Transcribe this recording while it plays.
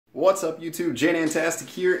What's up YouTube, jDantastic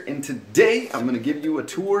here, and today I'm going to give you a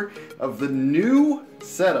tour of the new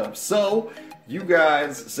setup. So, you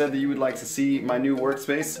guys said that you would like to see my new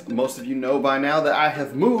workspace. Most of you know by now that I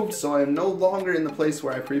have moved, so I am no longer in the place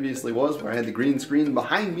where I previously was, where I had the green screen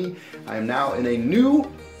behind me. I am now in a new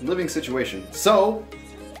living situation. So,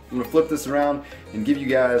 I'm going to flip this around and give you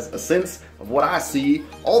guys a sense of what I see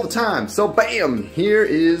all the time. So bam, here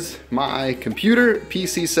is my computer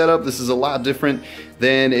PC setup. This is a lot different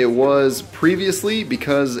than it was previously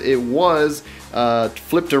because it was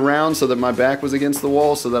flipped around so that my back was against the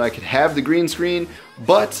wall so that I could have the green screen,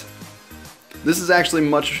 but this is actually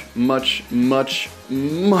much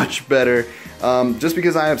better. Just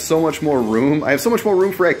because I have so much more room. I have so much more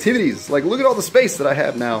room for activities. Like, look at all the space that I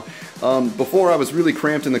have now. Before I was really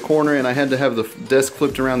cramped in the corner and I had to have the desk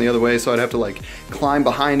flipped around the other way, so I'd have to like climb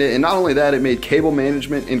behind it. And not only that, it made cable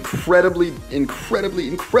management incredibly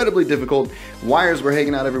difficult. Wires were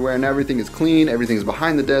hanging out everywhere, and everything is clean. Everything's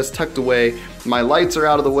behind the desk, tucked away. My lights are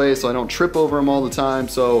out of the way so I don't trip over them all the time.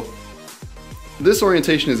 So this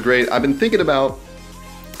orientation is great. I've been thinking about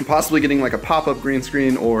possibly getting like a pop-up green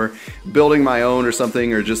screen or building my own or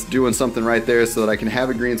something, or just doing something right there so that I can have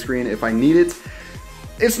a green screen if I need it.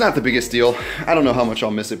 It's not the biggest deal. I don't know how much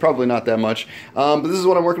I'll miss it. Probably not that much. But this is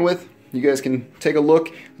what I'm working with. You guys can take a look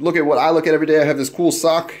at what I look at every day. I have this cool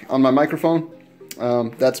sock on my microphone.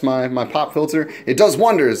 That's my pop filter. It does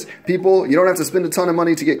wonders. People, you don't have to spend a ton of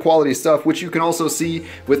money to get quality stuff, which you can also see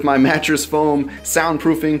with my mattress foam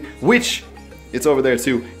soundproofing, which it's over there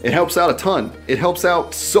too. It helps out a ton. It helps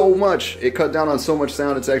out so much. It cut down on so much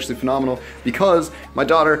sound. It's actually phenomenal because my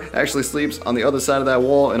daughter actually sleeps on the other side of that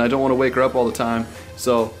wall and I don't want to wake her up all the time.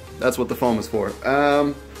 So that's what the foam is for.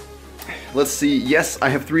 Let's see. Yes, I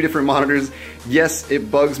have 3 different monitors. Yes, it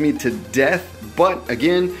bugs me to death. But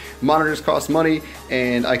again, monitors cost money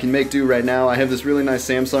and I can make do right now. I have this really nice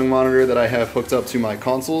Samsung monitor that I have hooked up to my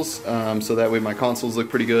consoles, so that way my consoles look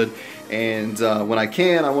pretty good. And when I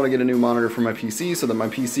want to get a new monitor for my PC so that my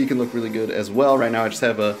PC can look really good as well. Right now I just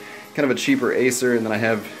have a kind of a cheaper Acer, and then I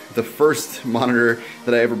have the first monitor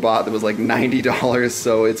that I ever bought that was like $90,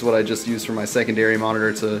 so it's what I just use for my secondary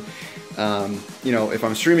monitor to, you know, if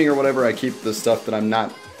I'm streaming or whatever, I keep the stuff that I'm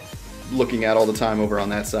not looking at all the time over on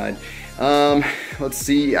that side. Let's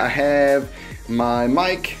see, I have my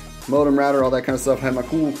mic, modem router, all that kind of stuff. I have my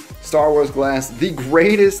cool Star Wars glass, the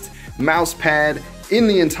greatest mouse pad in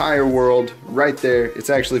the entire world right there. It's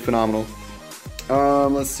actually phenomenal.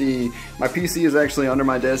 Let's see, my PC is actually under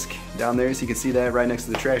my desk down there, so you can see that right next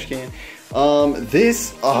to the trash can.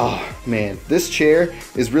 Oh man, this chair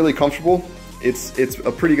is really comfortable. It's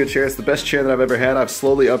a pretty good chair. It's the best chair that I've ever had. I've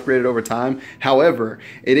slowly upgraded over time. However,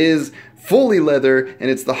 it is fully leather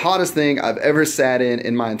and it's the hottest thing I've ever sat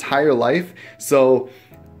in my entire life. So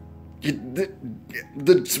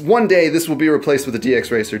one day this will be replaced with a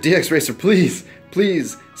DX Racer. DX Racer, please,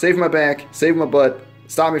 please save my back, save my butt,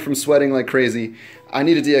 stop me from sweating like crazy. I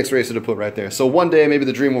need a DX Racer to put right there. So one day maybe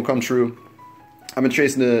the dream will come true. I've been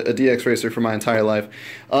chasing a DX Racer for my entire life.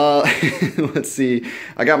 Let's see.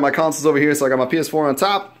 I got my consoles over here, so I got my PS4 on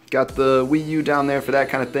top, got the Wii U down there for that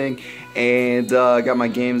kind of thing, and got my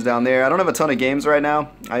games down there. I don't have a ton of games right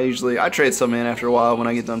now. I trade some in after a while when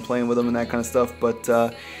I get done playing with them and that kind of stuff, but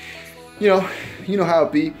you know how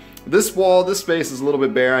it be. This wall, this space is a little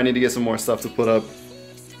bit bare. I need to get some more stuff to put up.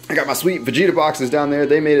 I got my sweet Vegeta boxes down there.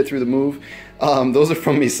 They made it through the move. Those are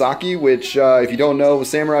from Misaki, which if you don't know,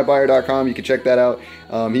 samuraibuyer.com, you can check that out.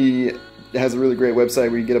 He has a really great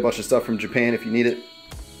website where you get a bunch of stuff from Japan if you need it.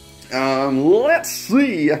 Let's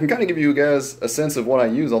see, I can kind of give you guys a sense of what I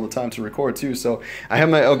use all the time to record too. So I have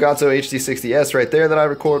my Elgato HD60S right there that I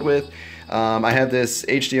record with. I have this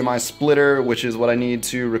HDMI splitter, which is what I need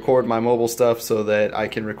to record my mobile stuff so that I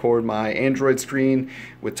can record my Android screen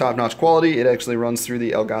with top-notch quality. It actually runs through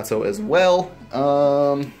the Elgato as well.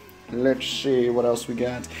 Let's see what else we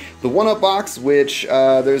got. The 1UP box, which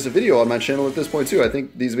there's a video on my channel at this point too. I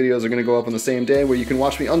think these videos are going to go up on the same day where you can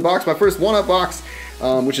watch me unbox my first 1UP box,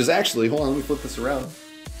 which is actually, hold on, let me flip this around.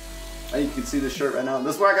 You can see this shirt right now.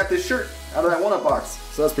 This is where I got this shirt out of that 1UP box,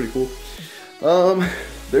 so that's pretty cool.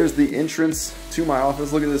 There's the entrance to my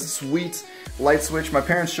office. Look at this sweet light switch. My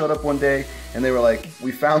parents showed up one day and they were like,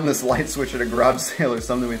 we found this light switch at a garage sale or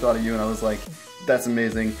something, we thought of you, and I was like, that's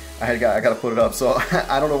amazing. I gotta put it up. So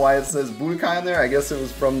I don't know why it says Budokai in there. I guess it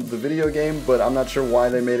was from the video game, but I'm not sure why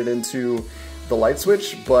they made it into the light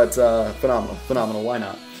switch, but phenomenal, why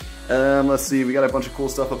not? Let's see, we got a bunch of cool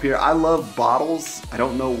stuff up here. I love bottles, I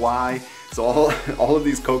don't know why. So all of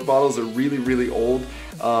these Coke bottles are really old.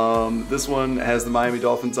 This one has the Miami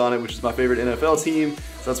Dolphins on it, which is my favorite NFL team,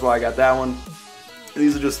 so that's why I got that one.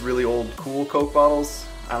 These are just really old, cool Coke bottles.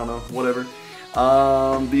 I don't know, whatever.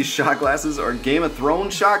 These shot glasses are Game of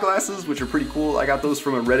Thrones shot glasses, which are pretty cool. I got those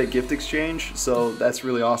from a Reddit gift exchange, so that's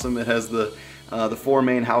really awesome. It has the 4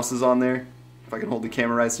 main houses on there. If I can hold the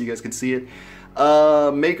camera right so you guys can see it.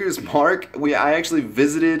 Maker's Mark. I actually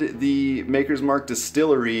visited the Maker's Mark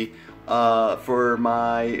distillery for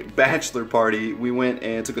my bachelor party. We went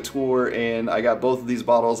and took a tour, and I got both of these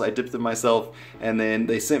bottles. I dipped them myself, and then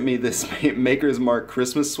they sent me this Maker's Mark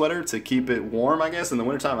Christmas sweater to keep it warm, I guess, in the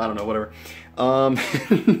wintertime. I don't know, whatever.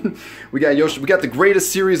 We got Yoshi. We got the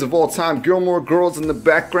greatest series of all time, Gilmore Girls in the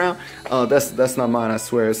background. That's not mine, I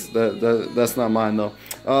swear. That's not mine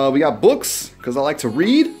though. We got books because I like to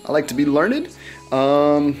read. I like to be learned.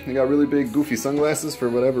 I got really big goofy sunglasses for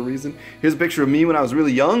whatever reason. Here's a picture of me when I was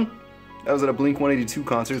really young. That was at a Blink-182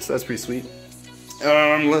 concert, so that's pretty sweet.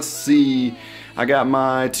 Let's see. I got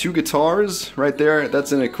my 2 guitars right there.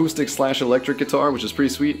 That's an acoustic / electric guitar, which is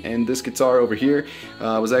pretty sweet. And this guitar over here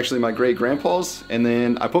was actually my great grandpa's. And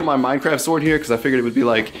then I put my Minecraft sword here because I figured it would be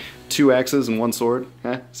like 2 axes and 1 sword.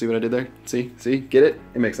 See what I did there? See? Get it?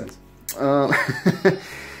 It makes sense.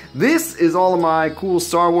 This is all of my cool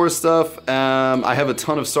Star Wars stuff. I have a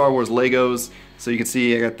ton of Star Wars Legos. So you can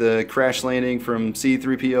see I got the crash landing from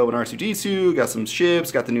C-3PO and R2-D2, got some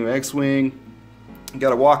ships, got the new X-Wing,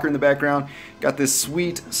 got a walker in the background, got this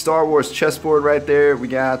sweet Star Wars chessboard right there, we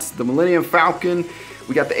got the Millennium Falcon,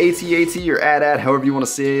 we got the AT-AT or AT-AT, however you want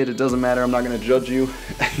to say it, it doesn't matter, I'm not going to judge you.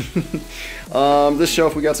 This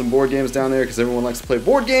shelf we got some board games down there because everyone likes to play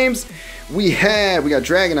board games. We got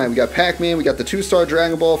Dragonite, we got Pac-Man, we got the 2-star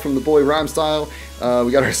Dragon Ball from the boy Rhyme Style,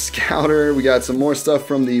 we got our Scouter, we got some more stuff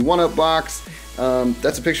from the 1-Up box.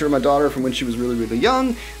 That's a picture of my daughter from when she was really, really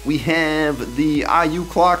young. We have the IU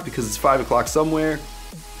clock because it's 5 o'clock somewhere.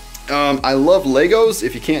 I love Legos,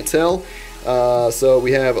 if you can't tell. So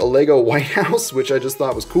we have a Lego White House, which I just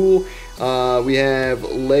thought was cool. We have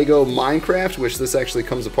Lego Minecraft, which this actually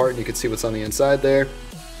comes apart and you can see what's on the inside there.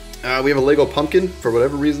 We have a Lego Pumpkin, for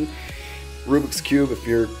whatever reason. Rubik's Cube, if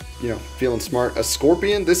you're feeling smart. A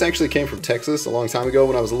scorpion. This actually came from Texas a long time ago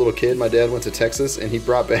when I was a little kid. My dad went to Texas and he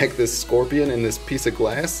brought back this scorpion in this piece of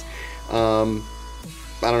glass. I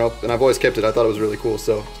don't know, and I've always kept it. I thought it was really cool,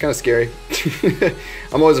 so it's kind of scary.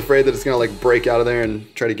 I'm always afraid that it's gonna like break out of there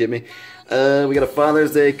and try to get me. We got a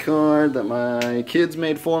Father's Day card that my kids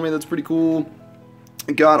made for me. That's pretty cool.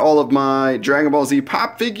 Got all of my Dragon Ball Z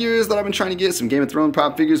pop figures that I've been trying to get. Some Game of Thrones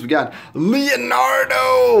pop figures. We got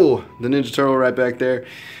Leonardo, the Ninja Turtle, right back there.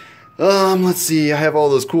 Let's see, I have all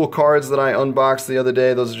those cool cards that I unboxed the other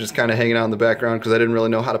day. Those are just kind of hanging out in the background because I didn't really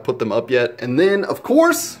know how to put them up yet. And then, of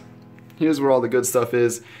course, here's where all the good stuff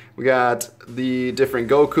is. We got the different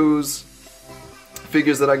Gokus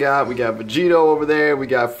figures that I got. We got Vegito over there. We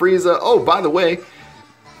got Frieza. Oh, by the way,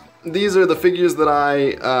 these are the figures that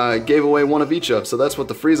I gave away one of each of. So that's what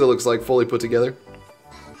the Frieza looks like fully put together.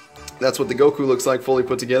 That's what the Goku looks like fully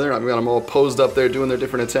put together. I've got them all posed up there doing their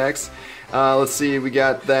different attacks. Let's see, we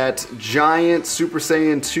got that giant Super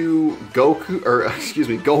Saiyan 2 Goku, or excuse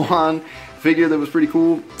me, Gohan figure that was pretty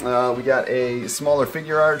cool. We got a smaller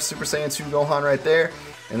figure art Super Saiyan 2 Gohan right there.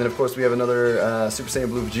 And then of course we have another Super Saiyan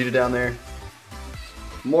Blue Vegeta down there.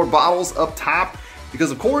 More bottles up top, because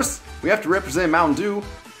of course we have to represent Mountain Dew.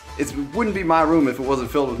 It wouldn't be my room if it wasn't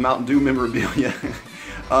filled with Mountain Dew memorabilia.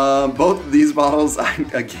 Both of these bottles,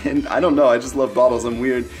 again, I don't know, I just love bottles, I'm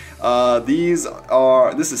weird.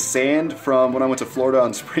 This is sand from when I went to Florida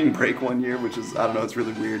on spring break one year, which is, I don't know, it's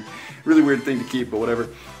really weird thing to keep, but whatever.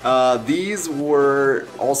 These were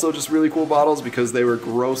also just really cool bottles because they were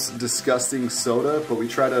gross, disgusting soda, but we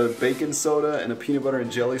tried a bacon soda and a peanut butter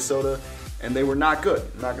and jelly soda, and they were not good,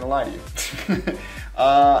 I'm not gonna lie to you.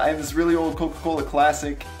 I have this really old Coca-Cola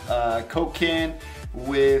Classic Coke can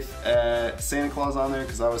with Santa Claus on there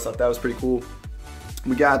because I always thought that was pretty cool.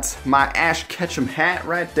 We got my Ash Ketchum hat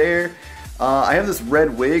right there. I have this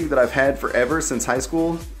red wig that I've had forever since high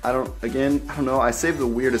school. I don't know, I save the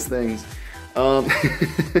weirdest things. I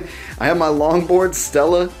have my longboard,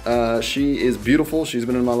 Stella. She is beautiful. She's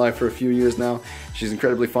been in my life for a few years now. She's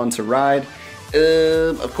incredibly fun to ride.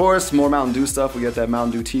 Of course, more Mountain Dew stuff. We got that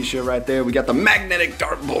Mountain Dew t-shirt right there. We got the magnetic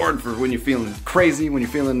dartboard for when you're feeling crazy, when you're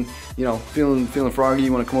feeling, feeling froggy,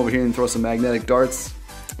 you want to come over here and throw some magnetic darts.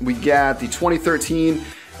 We got the 2013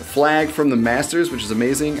 flag from the Masters, which is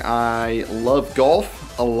amazing. I love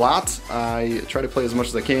golf a lot. I try to play as much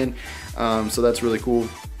as I can, so that's really cool.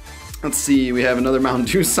 Let's see, we have another Mountain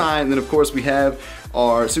Dew sign, and then of course we have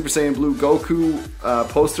our Super Saiyan Blue Goku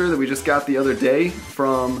poster that we just got the other day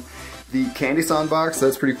from the Candy San box.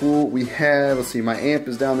 That's pretty cool. We have, let's see, my amp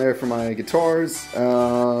is down there for my guitars.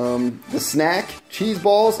 The snack, cheese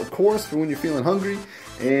balls, of course, for when you're feeling hungry.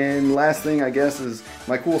 And last thing, I guess, is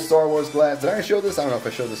my cool Star Wars glass. Did I show this? I don't know if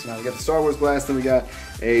I showed this or not. We got the Star Wars glass, then we got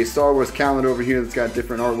a Star Wars calendar over here that's got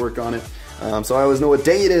different artwork on it. So I always know what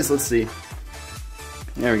day it is. Let's see.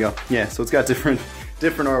 There we go. Yeah, so it's got different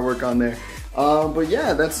artwork on there. But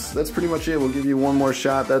yeah, that's pretty much it. We'll give you one more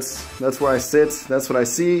shot. That's where I sit. That's what I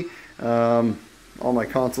see. All my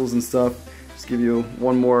consoles and stuff. Just give you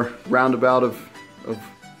one more roundabout of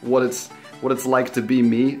what it's like to be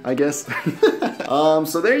me, I guess.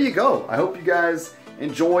 So there you go. I hope you guys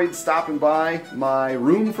enjoyed stopping by my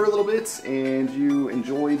room for a little bit, and you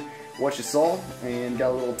enjoyed what you saw and got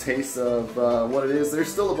a little taste of what it is.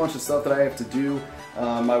 There's still a bunch of stuff that I have to do.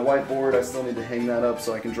 My whiteboard, I still need to hang that up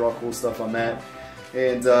so I can draw cool stuff on that.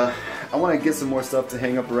 And I want to get some more stuff to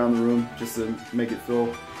hang up around the room just to make it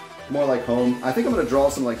feel more like home. I think I'm going to draw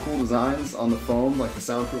some like cool designs on the foam, like the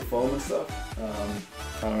soundproof foam and stuff.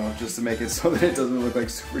 I don't know, just to make it so that it doesn't look like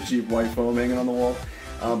super cheap white foam hanging on the wall.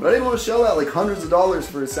 But I didn't want to shell out like hundreds of dollars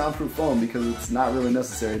for a soundproof foam because it's not really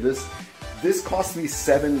necessary. This cost me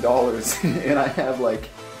 $7 and I have like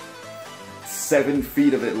 7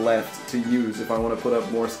 feet of it left to use if I want to put up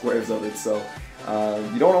more squares of it. So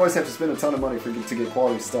you don't always have to spend a ton of money to get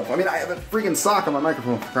quality stuff. I mean, I have a freaking sock on my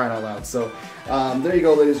microphone, for crying out loud. So there you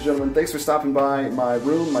go, ladies and gentlemen. Thanks for stopping by my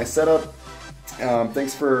room, my setup.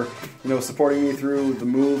 Thanks for supporting me through the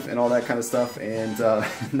move and all that kind of stuff, and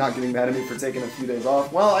not getting mad at me for taking a few days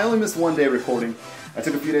off. Well, I only missed 1 day recording. I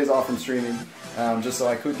took a few days off from streaming just so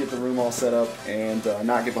I could get the room all set up and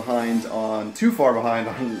not get too far behind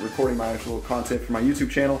on recording my actual content for my YouTube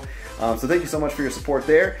channel. So thank you so much for your support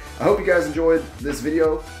there. I hope you guys enjoyed this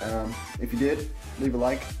video. If you did, leave a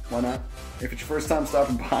like. Why not? If it's your first time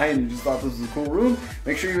stopping by and you just thought this was a cool room,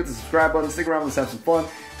 make sure you hit the subscribe button. Stick around, let's have some fun.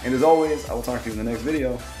 And as always, I will talk to you in the next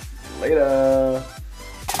video. Later!